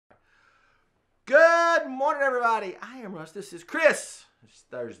morning, everybody. I am Russ. This is Chris. It's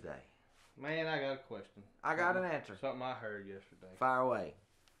Thursday. Man, I got a question. I got an answer. Something I heard yesterday. Fire away.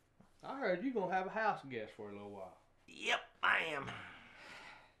 I heard you gonna have a house guest for a little while. Yep, I am.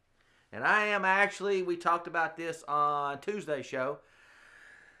 And I am actually, we talked about this on Tuesday's show.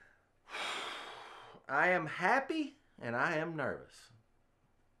 I am happy and I am nervous.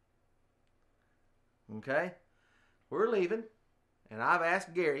 Okay? We're leaving. And I've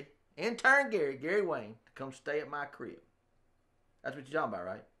asked Gary, intern Gary Wayne, to come stay at my crib. That's what you're talking about,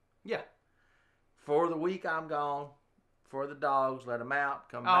 right? Yeah. For the week I'm gone. For the dogs, let them out,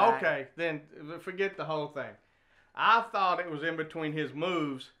 come Oh, back. okay. Then forget the whole thing. I thought it was in between his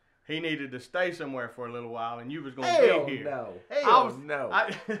moves. He needed to stay somewhere for a little while, and you was going to be here. No. Hell no.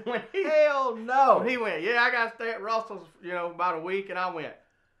 Hell no. When he went, yeah, I got to stay at Russell's, about a week, and I went,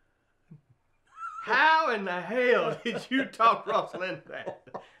 how in the hell did you talk Russell into that?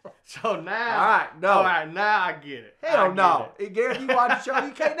 So now, all right, now I get it. Hell no. Gary, if you watch the show,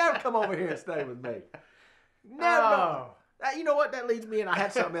 you can't never come over here and stay with me. Never. Oh. You know what? That leads me in. I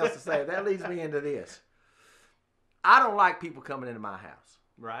had something else to say. That leads me into this. I don't like people coming into my house.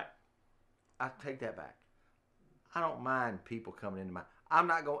 Right. I take that back. I don't mind people coming into my. I'm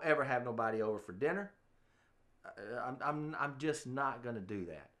not gonna ever have nobody over for dinner. I'm just not gonna do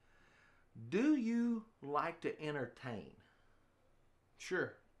that. Do you like to entertain?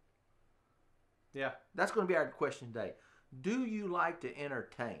 Sure. Yeah. That's going to be our question today. Do you like to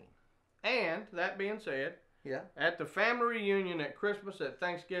entertain? And that being said, yeah, at the family reunion, at Christmas, at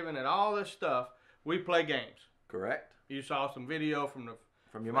Thanksgiving, at all this stuff, we play games. Correct. You saw some video from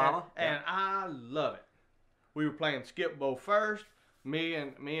your mama, and I love it. We were playing Skip Bo first. Me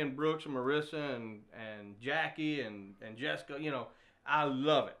and Brooks and Marissa and Jackie and Jessica. I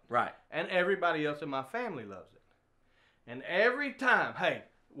love it. Right. And everybody else in my family loves it. And every time, hey,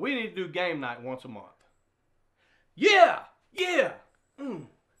 we need to do game night once a month. Yeah. How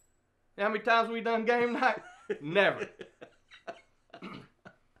many times we done game night? Never.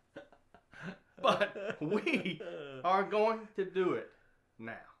 But we are going to do it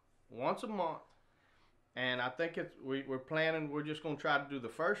now, once a month. And I think we're planning, we're just going to try to do the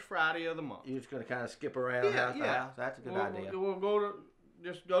first Friday of the month. You're just going to kind of skip around house to house? That's a good idea. We'll go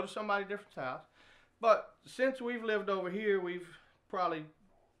to somebody different's house. But since we've lived over here, we've probably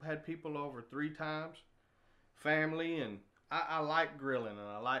had people over 3 times, family, and I like grilling and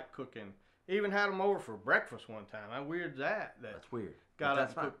I like cooking. Even had them over for breakfast one time. How weird's that? That's weird. Got up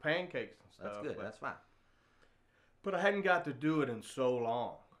and cook pancakes and stuff. That's good. That's fine. But I hadn't got to do it in so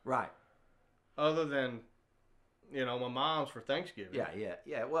long. Right. Other than, my mom's for Thanksgiving.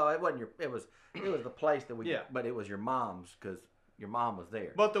 Yeah. Well, it wasn't it was the place that we. Yeah. But it was your mom's because your mom was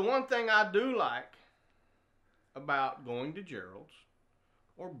there. But the one thing I do like about going to Gerald's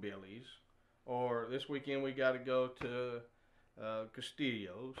or Billy's, or this weekend we got to go to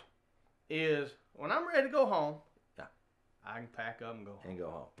Castillo's, is when I'm ready to go home, I can pack up and go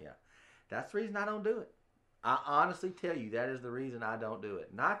home. Yeah. That's the reason I don't do it. I honestly tell you, that is the reason I don't do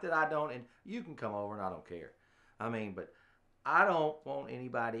it. Not that I don't, and you can come over and I don't care. But I don't want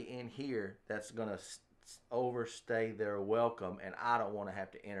anybody in here that's going to overstay their welcome, and I don't want to have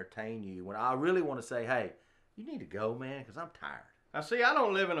to entertain you. When I really want to say, hey, you need to go, man, because I'm tired. Now, see, I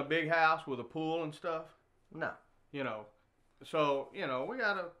don't live in a big house with a pool and stuff. No. So, we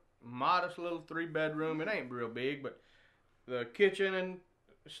got a modest little 3-bedroom. It ain't real big, but the kitchen and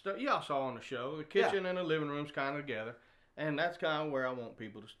stuff, y'all saw on the show, the kitchen and the living room's kind of together, and that's kind of where I want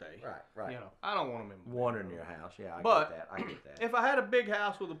people to stay. Right. I don't want them in wandering your house. Yeah, I get that. If I had a big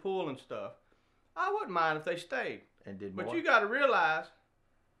house with a pool and stuff, I wouldn't mind if they stayed. And did more. But you got to realize,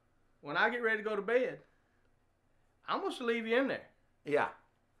 when I get ready to go to bed, I'm going to leave you in there. Yeah.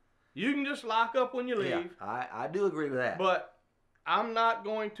 You can just lock up when you leave. Yeah, I do agree with that. But I'm not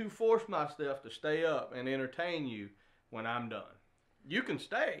going to force myself to stay up and entertain you when I'm done. You can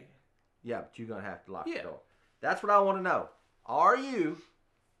stay. Yeah, but you're going to have to lock the door. That's what I want to know. Are you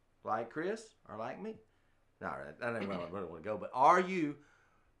like Chris or like me? No, that ain't where I really want to go. But are you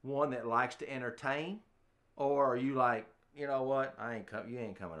one that likes to entertain? Or are you like, you know what? You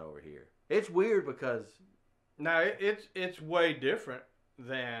ain't coming over here. It's weird because... Now, it's way different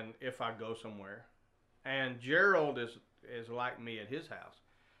than if I go somewhere. And Gerald is like me at his house.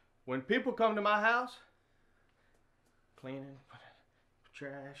 When people come to my house, cleaning,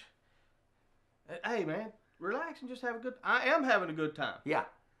 trash. Hey, man, relax and just have a good... I am having a good time. Yeah.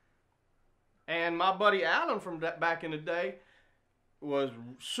 And my buddy Alan from back in the day was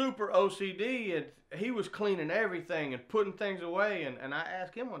super OCD, and he was cleaning everything and putting things away. And I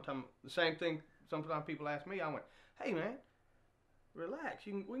asked him one time the same thing sometimes people ask me. I went, hey, man, relax.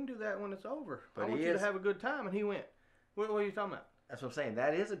 We can do that when it's over. But I want you to have a good time. And he went, what are you talking about? That's what I'm saying.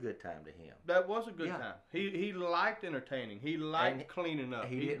 That is a good time to him. That was a good time. He liked entertaining. He liked cleaning up.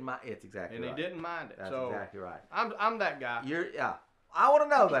 He didn't mind. It's exactly right. And he didn't mind it. That's so exactly right. I'm that guy. I want to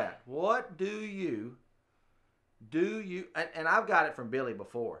know that. What do you? And I've got it from Billy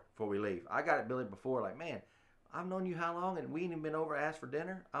before we leave. I got it Billy before. Like, man, I've known you how long, and we ain't even been over asked for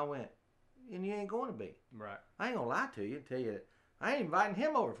dinner. I went, and you ain't going to be. Right. I ain't gonna lie to you and tell you that I ain't inviting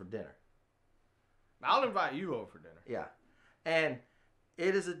him over for dinner. I'll invite you over for dinner. Yeah, and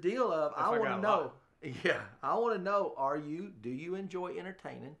it is a deal of I want to know. Yeah, I want to know. Do you enjoy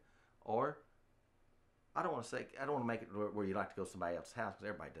entertaining, or I don't want to make it where you like to go to somebody else's house because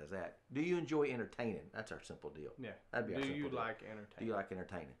everybody does that. Do you enjoy entertaining? That's our simple deal. Yeah. That'd be our simple deal. Do you like entertaining? Do you like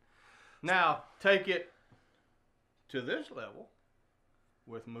entertaining? Now take it to this level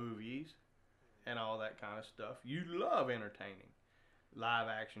with movies and all that kind of stuff. You love entertaining. Live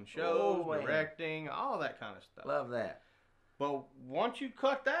action shows, directing, all that kind of stuff. Love that. But once you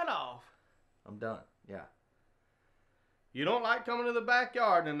cut that off, I'm done. Yeah. You don't like coming to the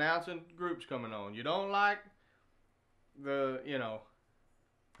backyard and announcing groups coming on. You don't like I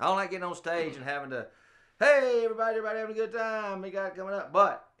don't like getting on stage and having to, hey, everybody having a good time. We got it coming up.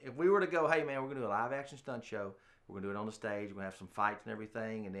 But if we were to go, hey, man, we're going to do a live action stunt show. We're going to do it on the stage. We're going to have some fights and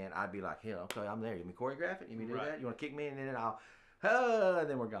everything. And then I'd be like, yeah, okay, I'm there. You want me to choreograph it? You want me to do that? You want to kick me? And then and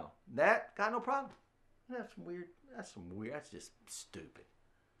then we're gone. That, got no problem. That's just stupid.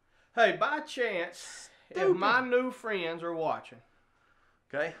 Hey, by chance, if my new friends are watching.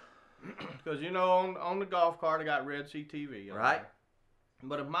 Okay. Because, on the golf cart, I got Red Sea TV. Right. There.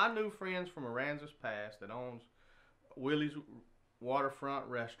 But if my new friends from Aransas Pass that owns Willie's Waterfront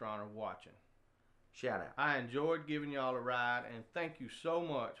Restaurant are watching. Shout out. I enjoyed giving y'all a ride, and thank you so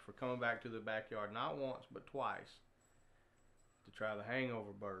much for coming back to the backyard, not once, but twice, to try the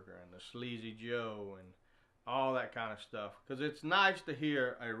Hangover Burger and the Sleazy Joe and all that kind of stuff. Because it's nice to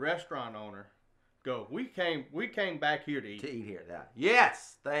hear a restaurant owner go, we came back here to eat. To eat here, yeah.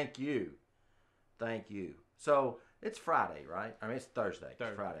 Yes, thank you. Thank you. So, it's Friday, right? I mean, it's Thursday.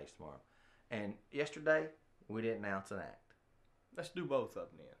 Friday's tomorrow. And yesterday, we didn't announce an act. Let's do both of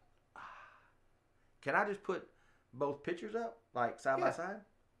them then. Can I just put both pictures up, like side by side?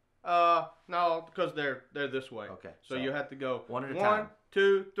 No, because they're this way. Okay. So you have to go one at a time. 1,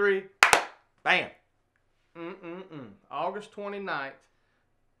 2, 3. Bam. August 29th.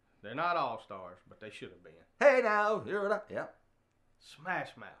 They're not all-stars, but they should have been. Hey now, you're up. Yep. Smash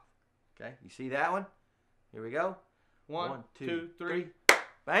Mouth. Okay, you see that one? Here we go. 1, 2, 3.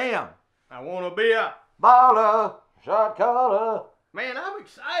 Bam. I want to be a baller, shot caller. Man, I'm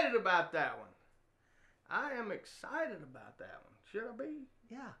excited about that one. I am excited about that one. Should I be?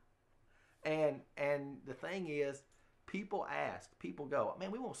 Yeah. And the thing is, people ask, people go,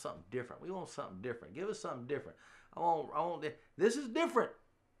 man, we want something different. We want something different. Give us something different. I want this is different.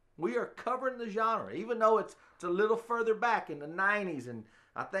 We are covering the genre, even though it's a little further back in the 90s, and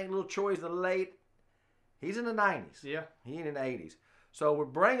I think Little Troy's he's in the 90s. Yeah. He ain't in the 80s. So we're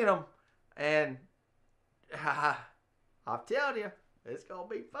bringing them, and I'm telling you, it's going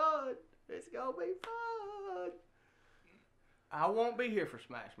to be fun. It's going to be fun. I won't be here for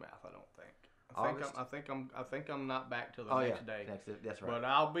Smash Mouth, I don't think. I think I'm not back till the next day. That's right. But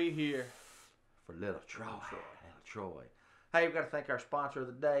I'll be here for Little Troy. Little Troy. Hey, we've got to thank our sponsor of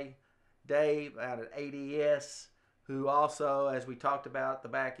the day, Dave out at ADS, who also, as we talked about at the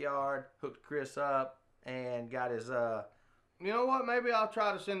backyard, hooked Chris up and got his. You know what? Maybe I'll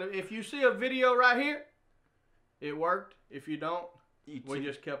try to send it. If you see a video right here, it worked. If you don't, we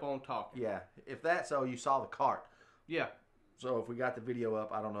just kept on talking. Yeah. If that's so, you saw the cart. Yeah. So if we got the video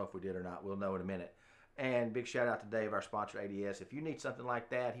up, I don't know if we did or not. We'll know in a minute. And big shout out to Dave, our sponsor, ADS. If you need something like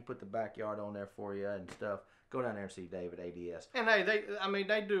that, he put the backyard on there for you and stuff. Go down there and see Dave at ADS. And hey,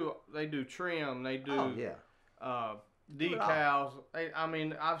 they do trim, they do decals.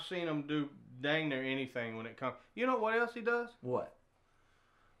 I've seen them do dang near anything when it comes. You know what else he does? What?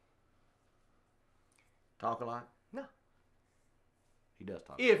 Talk a lot? No. He does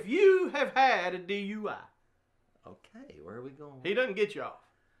talk. If you have had a DUI. Okay, where are we going? He doesn't get you off.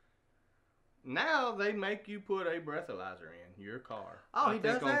 Now they make you put a breathalyzer in your car. Oh, he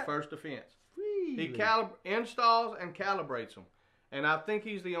does that? On first offense. Really? He installs and calibrates them. And I think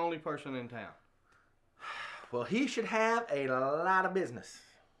he's the only person in town. Well, he should have a lot of business.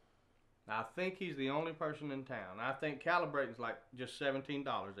 I think he's the only person in town. I think calibrating's like just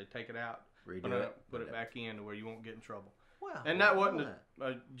 $17. They take it out, put it back in to where you won't get in trouble. Well, and that wasn't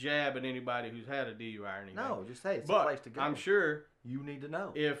a jab at anybody who's had a DUI or anything. No, just say it's a place to go. I'm sure you need to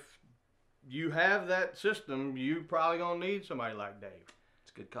know. If you have that system, you probably gonna need somebody like Dave.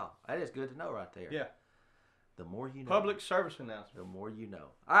 It's a good call. That is good to know right there. Yeah. The more you know. Public service announcement. The more you know.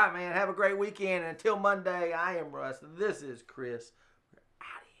 All right, man. Have a great weekend. And until Monday, I am Russ. This is Chris.